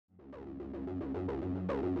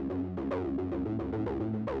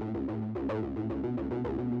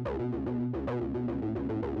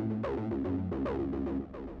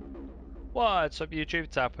What's up YouTube,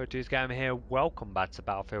 it's Afroteasegamer here. Welcome back to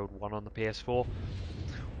Battlefield 1 on the PS4.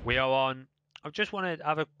 We are on... I just wanted to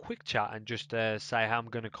have a quick chat and just say how I'm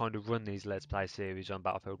going to kind of run these Let's Play series on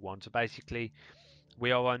Battlefield 1. So basically,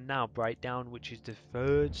 we are on now Breakdown, which is the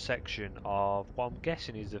third section of what I'm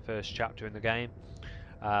guessing is the first chapter in the game.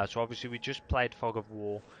 So obviously we just played Fog of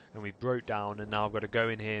War and we broke down, and now I've got to go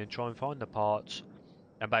in here and try and find the parts.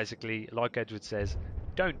 And basically, like Edward says,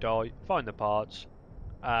 don't die, find the parts,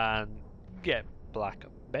 and get Black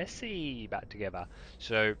Bessie back together.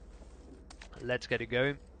 So let's get it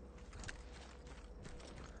going.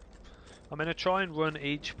 I'm going to try and run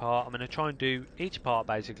each part. I'm going to try and do each part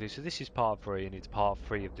basically. So this is part 3 and it's part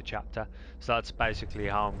 3 of the chapter. So that's basically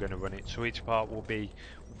how I'm going to run it. So each part will be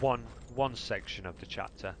one section of the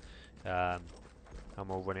chapter, and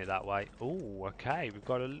we'll run it that way. Oh, okay. We've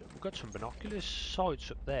got some binocular sights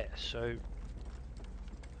up there. So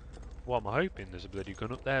well, I'm hoping there's a bloody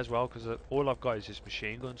gun up there as well, because all I've got is this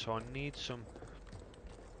machine gun, so I need some...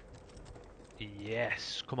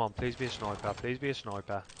 Yes, come on, please be a sniper, please be a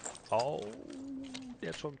sniper. Oh,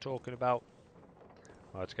 that's what I'm talking about.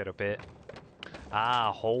 Right, let's get up here.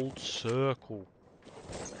 Ah, hold circle.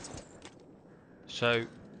 So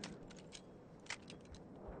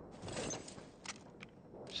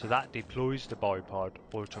that deploys the bipod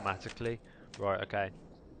automatically. Right, okay.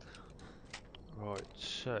 Right,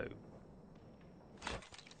 so...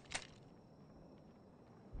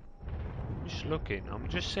 I'm just looking, I'm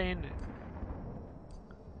just saying...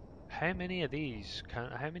 How many of these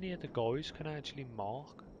how many of the guys can I actually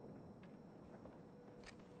mark?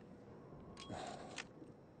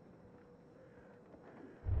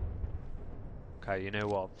 Okay, you know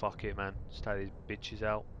what? Fuck it, man. Let's take these bitches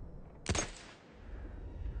out.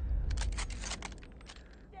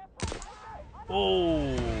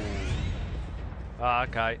 Oh! Ah,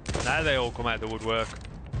 okay. Now they all come out the woodwork.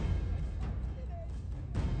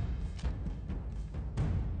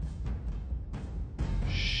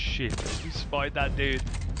 Shit, we spied that dude.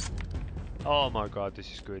 Oh my god,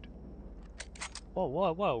 this is good. Whoa,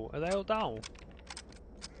 whoa, whoa. Are they all down?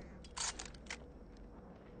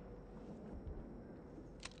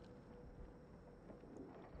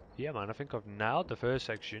 Yeah, man, I think I've nailed the first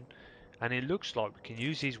section. And it looks like we can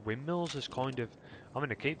use these windmills as kind of... I'm going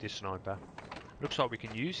to keep this sniper. Looks like we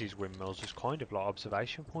can use these windmills as kind of like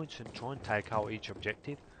observation points and try and take out each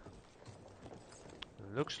objective.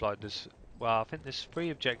 It looks like there's... Well, I think there's 3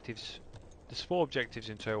 objectives. There's 4 objectives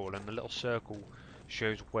in total, and the little circle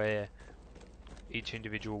shows where each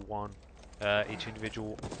individual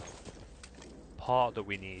part that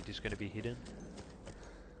we need is going to be hidden.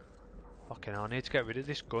 Fucking hell, I need to get rid of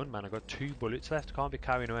this gun, man. I've got 2 bullets left. Can't be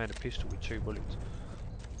carrying around a pistol with 2 bullets.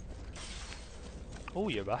 Oh,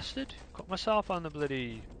 you bastard. Got myself on the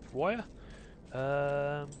bloody wire.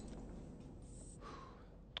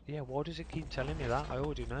 Yeah, why does it keep telling me that? I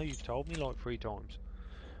already know, you've told me like 3 times.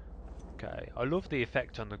 Okay, I love the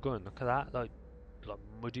effect on the gun. Look at that, like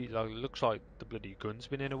muddy, like it looks like the bloody gun's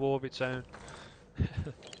been in a war of its own.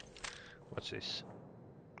 What's this?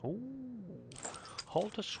 Oh,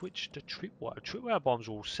 hold the switch to tripwire. Tripwire bombs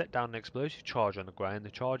will set down an explosive charge on the ground.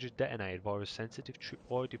 The charge is detonated via a sensitive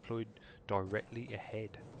tripwire deployed directly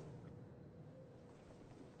ahead.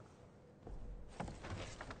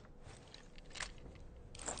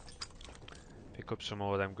 Pick up some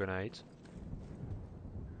more of them grenades.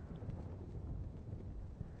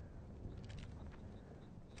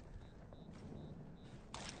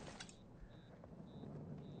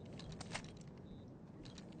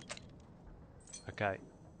 Okay.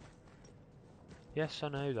 Yes, I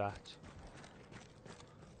know that.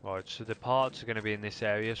 Right, so the parts are going to be in this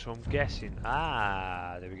area, so I'm guessing...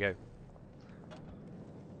 Ah, there we go.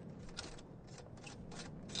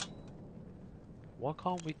 Why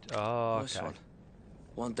can't we... Oh, okay.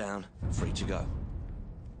 One down, free to go.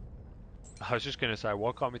 I was just going to say,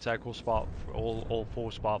 why can't we take all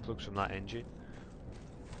 4 spark plugs from that engine?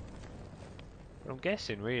 But I'm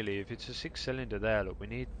guessing, really, if it's a 6-cylinder there, look, we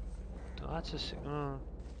need... Oh, that's a 6...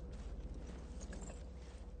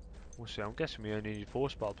 We'll see, I'm guessing we only need 4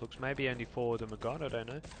 spark plugs. Maybe only 4 of them are gone, I don't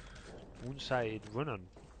know. I wouldn't say it'd run on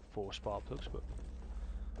 4 spark plugs, but...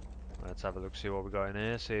 Let's have a look, see what we got in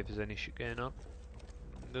here, see if there's any shit going on.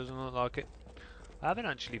 Doesn't look like it. I haven't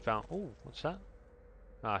actually found... Oh, what's that?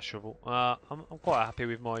 Ah, shovel. I'm quite happy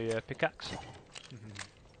with my pickaxe.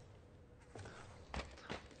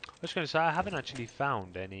 I was going to say, I haven't actually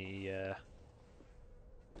found any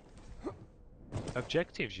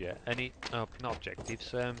objectives yet. Any... Oh, not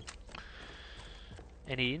objectives.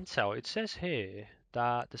 Any intel. It says here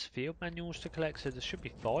that there's field manuals to collect, so there should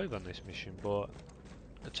be 5 on this mission, but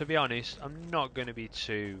to be honest, I'm not going to be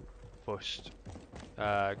too fussed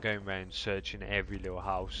going around searching every little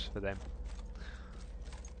house for them.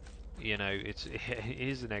 You know, it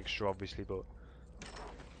is an extra obviously, but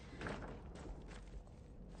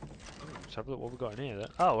let's have a look what we've got in here then.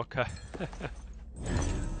 Oh, okay.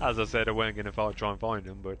 As I said, I weren't going to try and find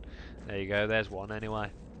them, but there you go, there's one anyway.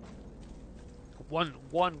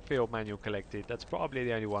 One field manual collected. That's probably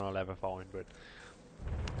the only one I'll ever find, but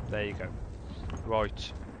there you go.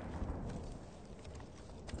 Right.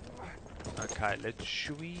 Okay,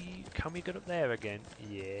 can we get up there again?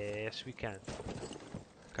 Yes, we can.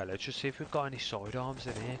 Okay, let's just see if we've got any sidearms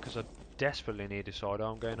in here, because I desperately need a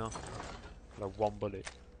sidearm going on. Like one bullet.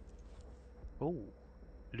 Oh,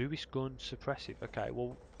 Lewis gun suppressive. Okay,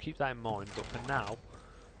 well, keep that in mind, but for now,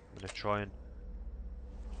 I'm going to try and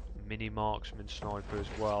mini marksman sniper as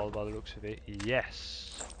well, by the looks of it.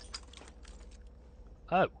 Yes!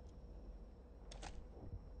 Oh!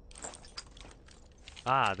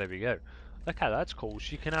 Ah, there we go. Okay, that's cool.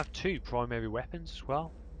 So you can have two primary weapons as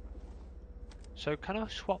well. So can I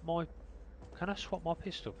swap my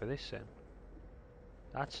pistol for this then?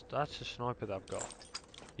 That's a sniper that I've got.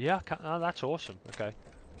 Yeah, I can, oh, that's awesome. Okay.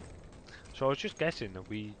 So I was just guessing that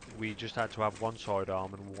we just had to have one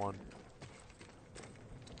sidearm and one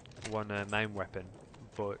main weapon,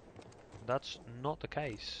 but that's not the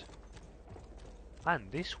case.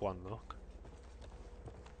 And this one, look.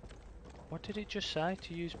 What did it just say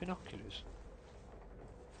to use binoculars?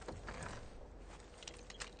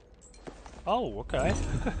 Oh, okay.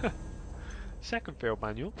 Second field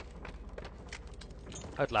manual.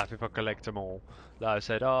 I'd laugh if I collect them all. Like I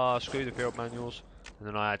said, oh, screw the field manuals, and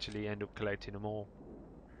then I actually end up collecting them all.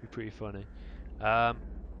 Be pretty funny.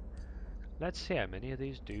 Let's see how many of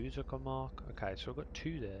these dudes I can mark. Okay, so I've got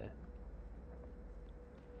two there.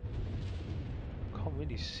 Can't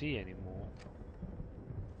really see anymore.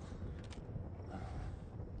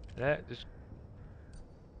 There's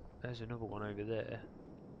another one over there.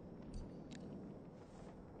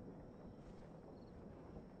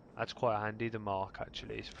 That's quite handy, the mark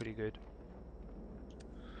actually, it's pretty good.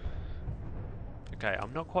 Okay,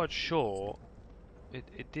 I'm not quite sure.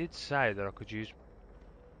 It did say that I could use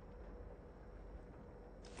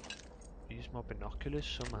my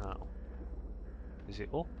binoculars somehow. Is it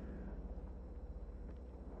up?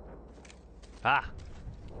 Ah!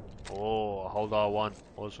 Oh, hold R1.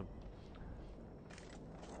 Awesome.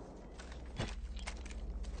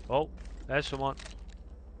 Oh, there's someone.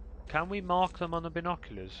 Can we mark them on the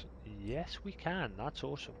binoculars? Yes, we can. That's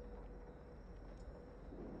awesome.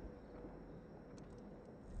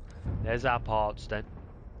 There's our parts then.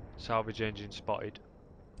 Salvage engine spotted.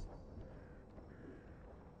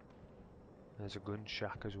 There's a gun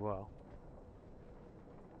shack as well.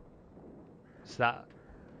 Is that...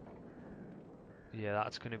 Yeah,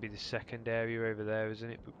 that's going to be the second area over there, isn't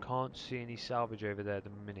it? But can't see any salvage over there at the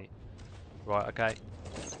minute. Right, okay.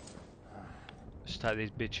 Let's take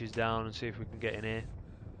these bitches down and see if we can get in here.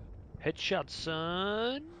 Headshot,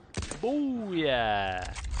 son!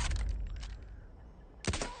 Booyah!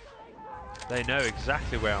 They know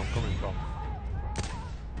exactly where I'm coming from.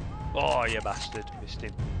 Oh, you bastard. Missed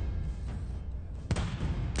him.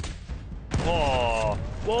 Oh!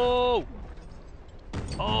 Whoa!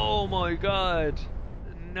 Oh my god!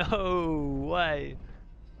 No way!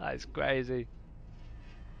 That's crazy.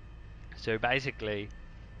 So basically,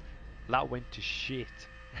 that went to shit.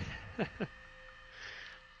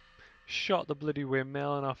 Shot the bloody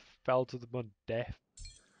windmill and I fell to my death.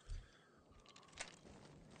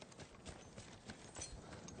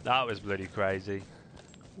 That was bloody crazy.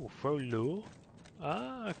 Oh, throw lure?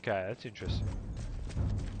 Ah, okay, that's interesting.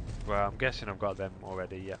 Well, I'm guessing I've got them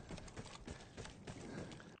already, yeah.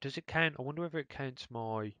 Does it count? I wonder whether it counts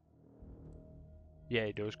my... Yeah,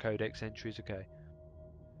 it does. Codex entries, okay.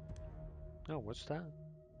 Oh, what's that?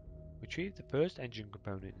 Retrieve the first engine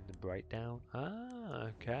component in the breakdown. Ah,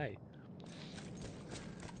 okay.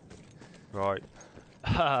 Right.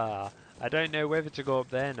 Ah, I don't know whether to go up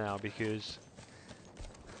there now because...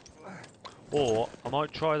 Or, I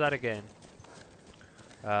might try that again.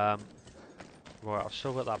 Right, I've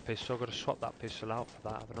still got that pistol. I've got to swap that pistol out for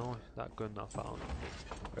that, haven't I? That gun that I found.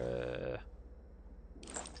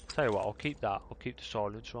 Tell you what, I'll keep that. I'll keep the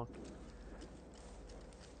silencer on.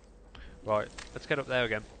 Right, let's get up there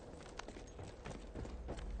again.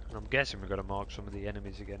 And I'm guessing we've got to mark some of the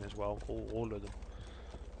enemies again as well. All of them.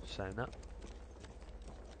 Saying that.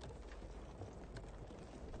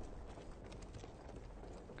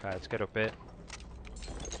 Okay, let's get up here.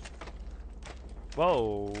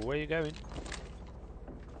 Whoa, where are you going?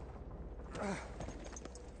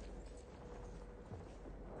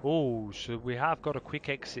 Oh, so we have got a quick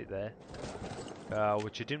exit there.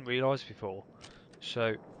 which I didn't realise before.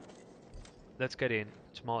 So let's get in,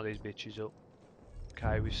 let's mark these bitches up.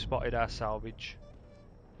 Okay, we've spotted our salvage.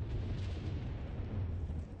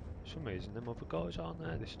 For some reason them other guys aren't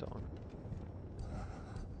there this time.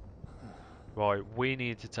 Right, we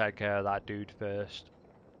need to take care of that dude first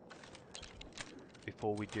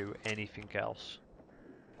before we do anything else.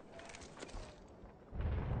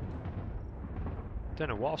 Don't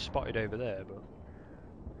know what I've spotted over there, but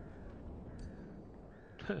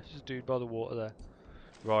there's a dude by the water there.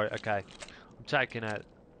 Right, okay. I'm taking out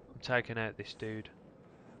this dude.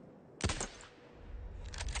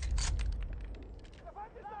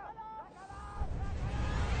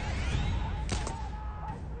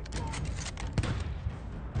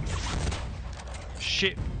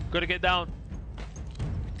 Shit, gotta get down.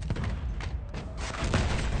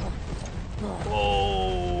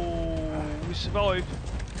 Oh, we survived.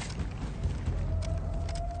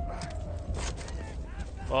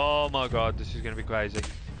 Oh my god, this is gonna be crazy.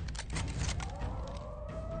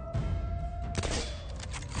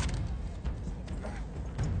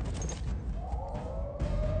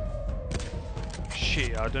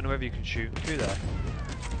 Shit, I don't know whether you can shoot through there.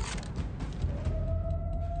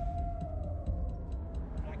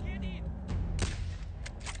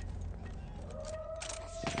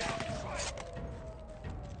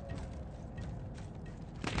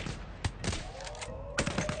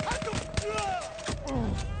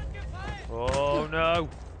 Oh no!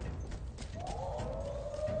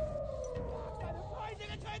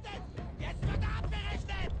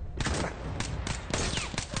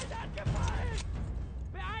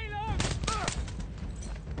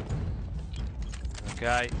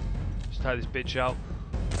 Okay, let's take this bitch out.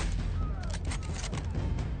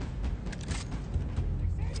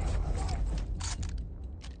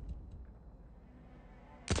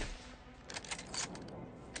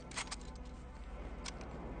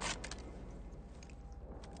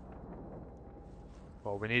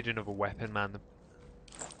 Well, we need another weapon, man.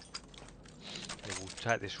 Yeah, we'll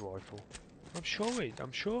take this rifle. I'm sure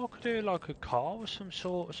I could do like a car or some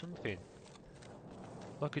sort or something.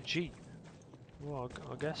 Like a Jeep. Well,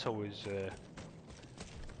 I guess I was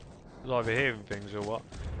either hearing things or what.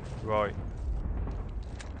 Right.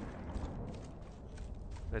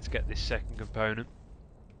 Let's get this second component.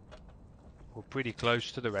 We're pretty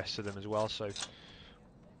close to the rest of them as well, so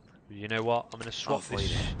you know what? I'm gonna swap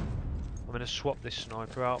this. I'm gonna swap this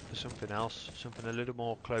sniper out for something else, something a little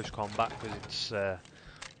more close combat, because it's. There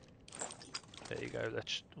you go.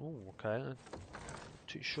 Let's. Oh, okay. I'm not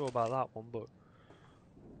too sure about that one, but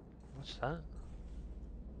what's that? Not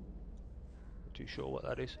too sure what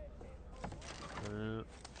that is.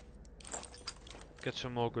 Get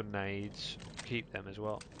some more grenades. Keep them as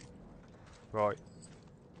well. Right.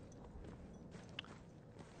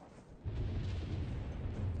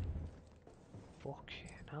 Fuck.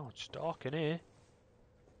 Now it's dark in here.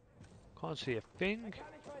 Can't see a thing.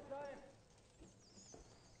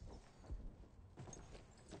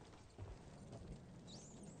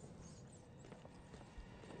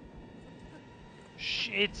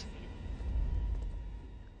 Shit!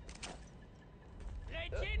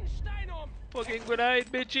 Fucking grenade,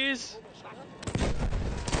 bitches!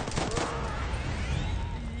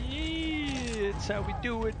 Yeah, that's how we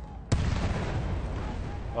do it.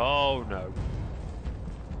 Oh no.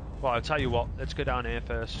 Well, I'll tell you what, let's go down here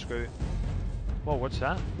first, screw it. Whoa, what's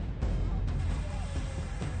that?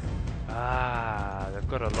 Ah, they've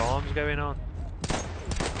got alarms going on.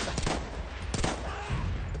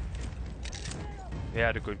 He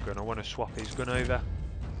had a good gun, I want to swap his gun over.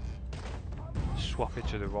 Swap it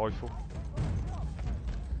to the rifle.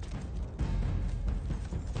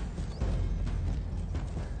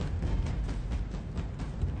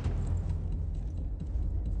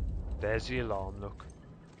 There's the alarm, look.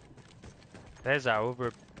 There's our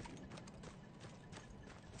other...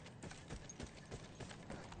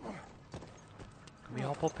 Can we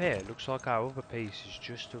hop up here? Looks like our other piece is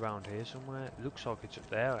just around here somewhere. It looks like it's up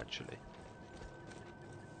there actually.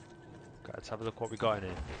 Okay, let's have a look what we got in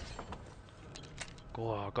here.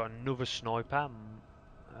 Oh, I've got another sniper.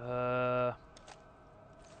 I'm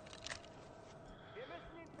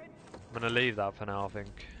gonna leave that for now, I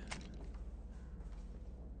think.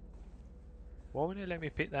 Why won't it let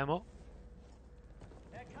me pick them up?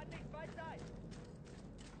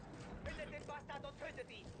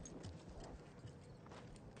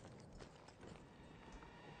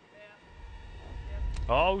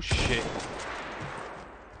 Oh shit!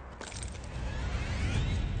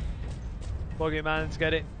 Buggy man, let's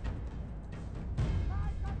get it.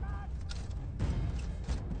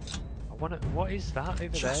 I wanna. What is that over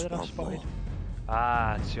there that I spotted?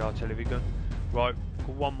 Ah, it's the artillery gun. Right,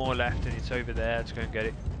 got one more left and it's over there. Let's go and get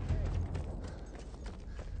it.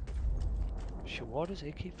 Shit, why does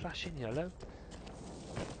it keep flashing yellow?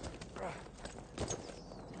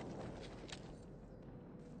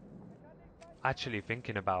 Actually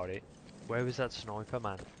thinking about it, where was that sniper,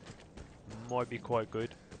 man? Might be quite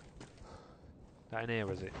good. That in here,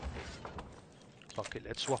 was it? Fuck it,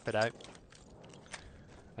 let's swap it out.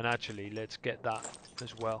 And actually, let's get that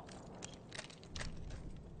as well.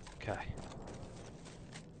 Okay.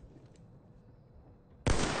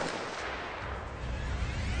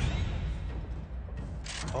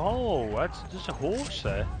 Oh, there's a horse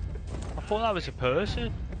there. I thought that was a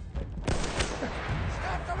person.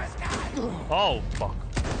 Oh, fuck.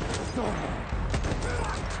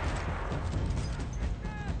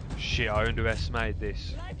 Shit, I underestimated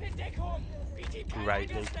this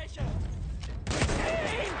greatly.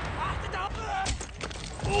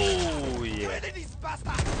 Oh, yeah.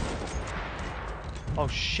 Oh,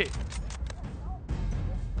 shit.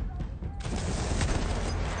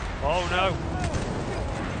 Oh, no.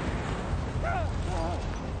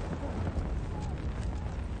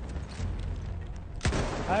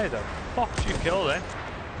 How the fuck did you kill them?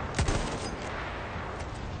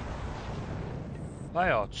 They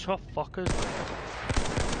are tough fuckers.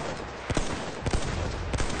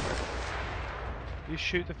 You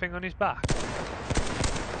shoot the thing on his back?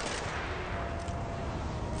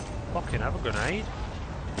 Fucking have a grenade.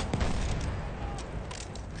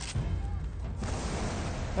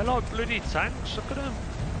 They're like bloody tanks, look at them.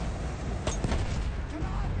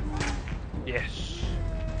 Yes.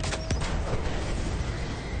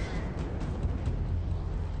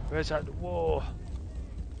 Where's that? Whoa.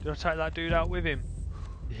 Did I take that dude out with him?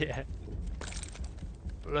 Yeah.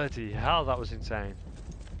 Bloody hell, that was insane.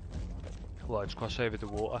 Well, let's cross over the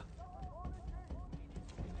water. I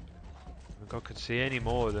think I can see any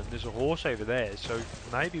more of them. There's a horse over there, so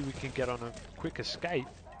maybe we can get on a quick escape.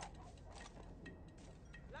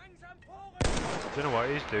 Don't know what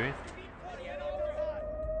he's doing.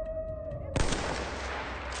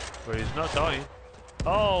 But he's not dying.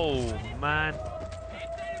 Oh, man.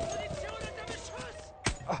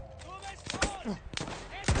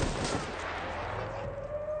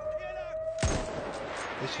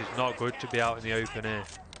 This is not good to be out in the open air.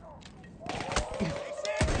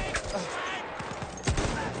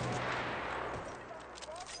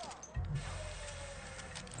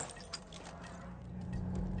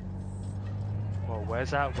 Well,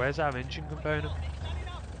 where's our engine component?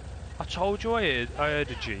 I told you I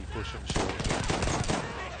heard a jeep or some sort.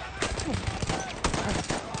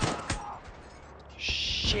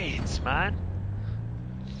 Shit, man.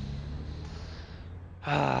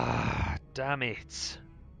 Ah, damn it.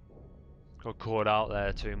 Got caught out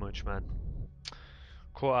there too much, man.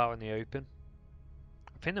 Caught out in the open.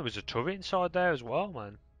 I think there was a turret inside there as well,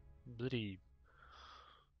 man. Bloody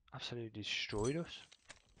absolutely destroyed us.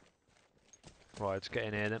 Right, let's get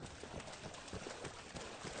in here then.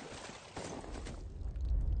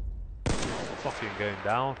 Fucking going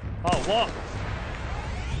down. Oh, what?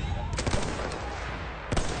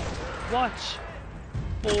 What?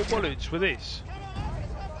 4 bullets for this?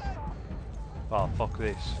 Oh, fuck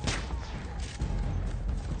this.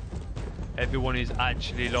 Everyone is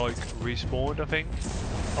actually like respawned, I think.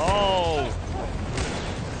 Oh!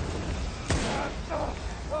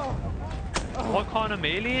 What kind of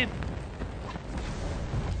melee?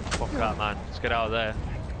 Fuck that, man. Let's get out of there.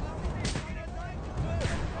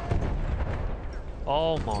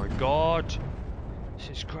 Oh my god. This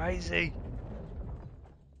is crazy.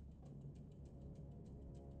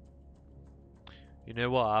 You know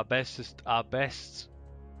what? Our best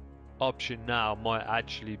option now might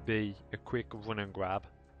actually be a quick run and grab.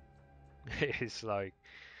 It's like,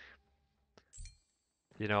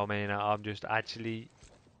 you know what I mean? I'm just actually,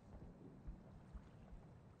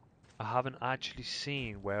 I haven't actually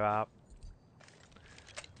seen where our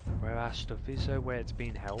stuff is, though, where it's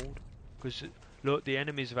been held. Because look, the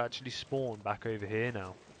enemies have actually spawned back over here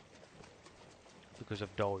now because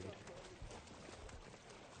I've died.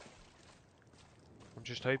 I'm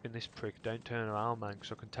just hoping this prick don't turn around, man,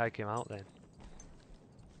 because I can take him out then.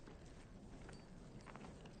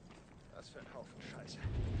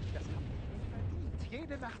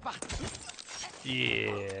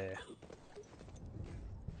 Yeah.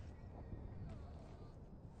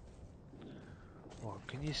 Oh,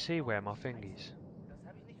 can you see where my thing is?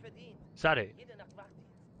 Is that it?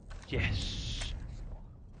 Yes.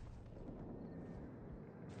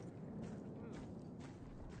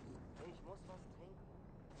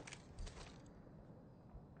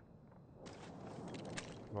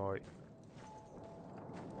 Right.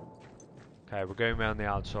 Okay, we're going around the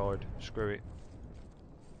outside. Screw it.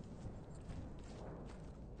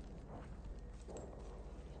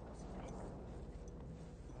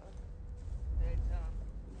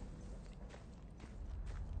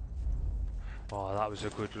 Oh, that was a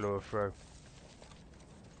good lure throw.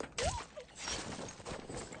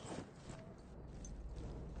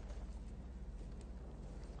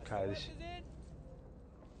 Okay, this.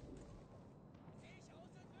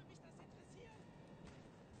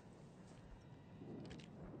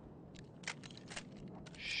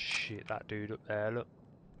 Shit, that dude up there, look.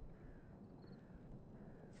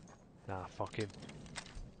 Nah, fuck him.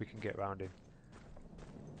 We can get around him.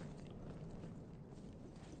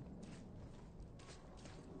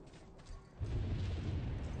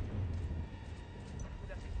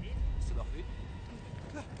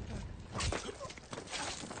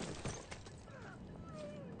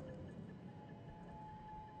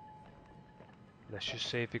 Let's just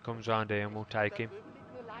see if he comes around here and we'll take him.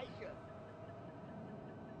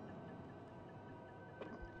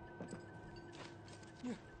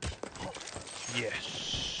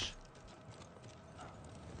 Yes!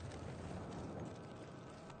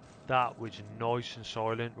 That was nice and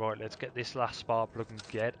silent. Right, let's get this last spark plug and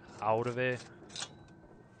get out of here.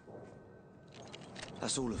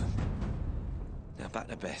 That's all of them. Now back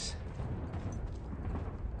to Bess.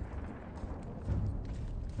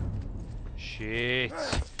 Shit.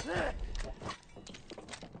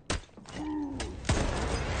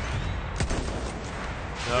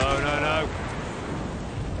 No, no, no.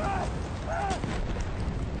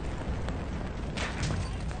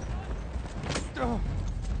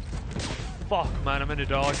 Fuck, man, I'm gonna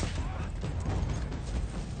die.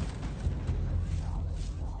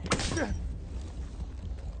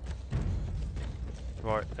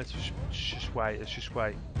 Right, let's just wait, let's just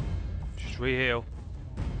wait. Just re-heal.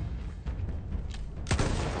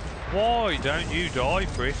 Why don't you die,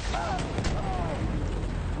 prick?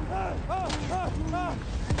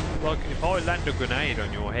 Like, if I land a grenade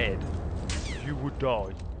on your head, you would die.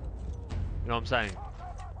 You know what I'm saying?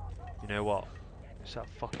 You know what? It's that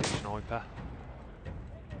fucking sniper.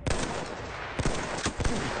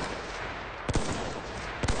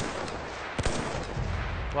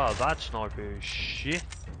 Wow, that sniper is shit.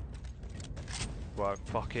 Right,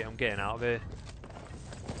 fuck it, I'm getting out of here.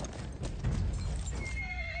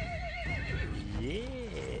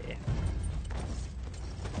 Yeah.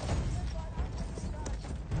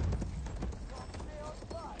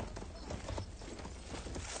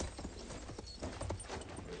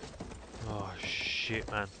 Oh shit,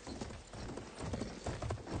 man.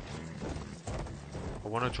 I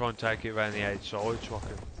want to try and take it around the outside so I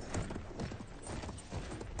can...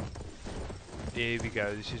 Here we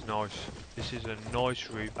go, this is nice. This is a nice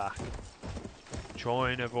route back.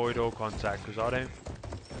 Try and avoid all contact because I don't...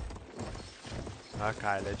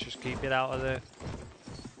 Okay, let's just keep it out of there.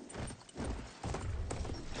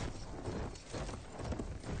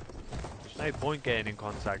 There's no point getting in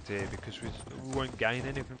contact here because we won't gain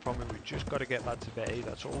anything from it. We've just got to get back to Betty.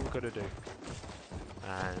 That's all we've got to do.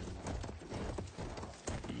 And...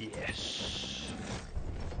 Yes!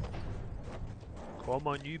 Come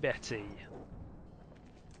on, you Betty.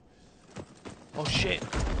 Oh shit!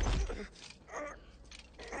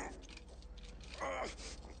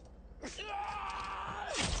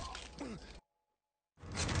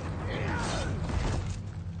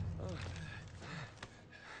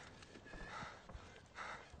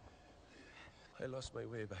 I lost my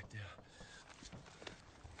way back there.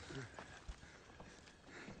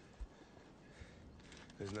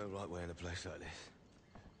 There's no right way in a place like this.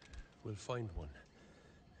 We'll find one.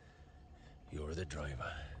 You're the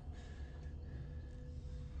driver.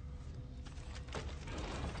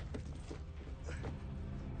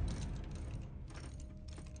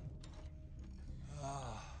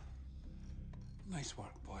 Nice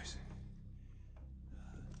work, boys.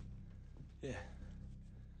 Yeah.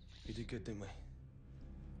 We did good, didn't we?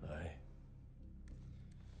 Aye.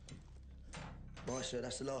 Right, sir,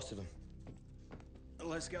 that's the last of them.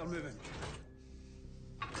 Let's get on moving.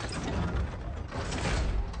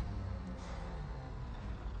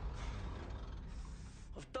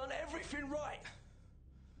 I've done everything right.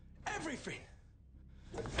 Everything.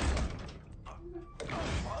 My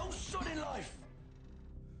whole sodding life.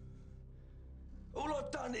 All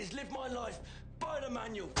I've done is live my life by the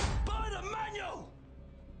manual. By the manual!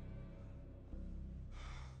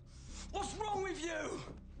 What's wrong with you?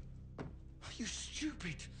 You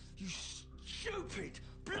stupid,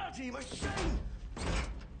 bloody machine!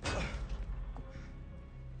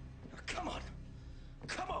 Come on.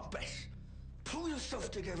 Come on, Bess. Pull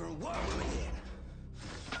yourself together and work with me then.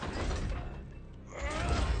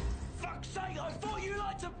 Fuck's sake, I thought you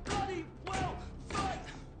liked to bloody well fight!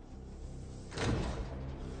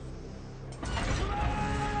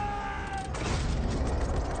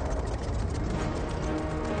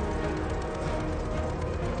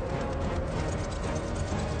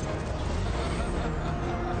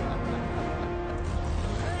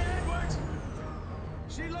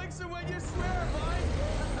 You swear, boy?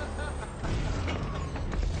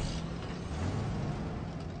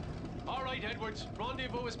 All right, Edwards.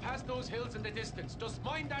 Rendezvous is past those hills in the distance. Just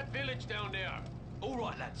mind that village down there. All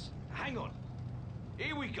right, lads. Hang on.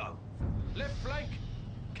 Here we go. Left flank.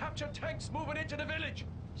 Capture tanks moving into the village.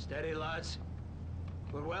 Steady, lads.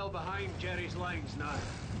 We're well behind Jerry's lines now.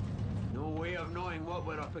 No way of knowing what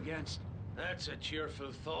we're up against. That's a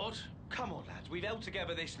cheerful thought. Come on, lads. We've held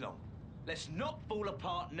together this long. Let's not fall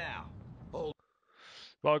apart now.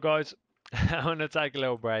 Right, guys, I'm going to take a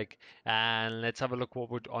little break and let's have a look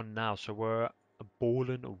what we're on now. So we're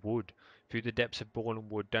Ballen Wood. Through the depths of Ballen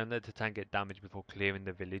Wood. Don't let the tank get damaged before clearing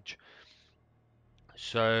the village.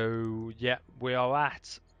 So, yeah, we are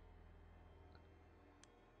at...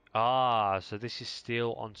 so this is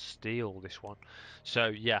steel on steel, this one. So,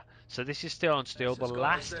 yeah, so this is steel on steel, the This has got us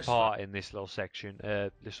last this part in this little section,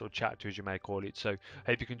 this little chapter as you may call it. So,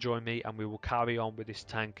 hope you can join me and we will carry on with this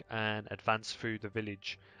tank and advance through the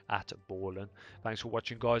village at Ballen. Thanks for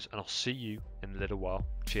watching, guys, and I'll see you in a little while.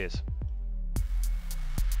 Cheers.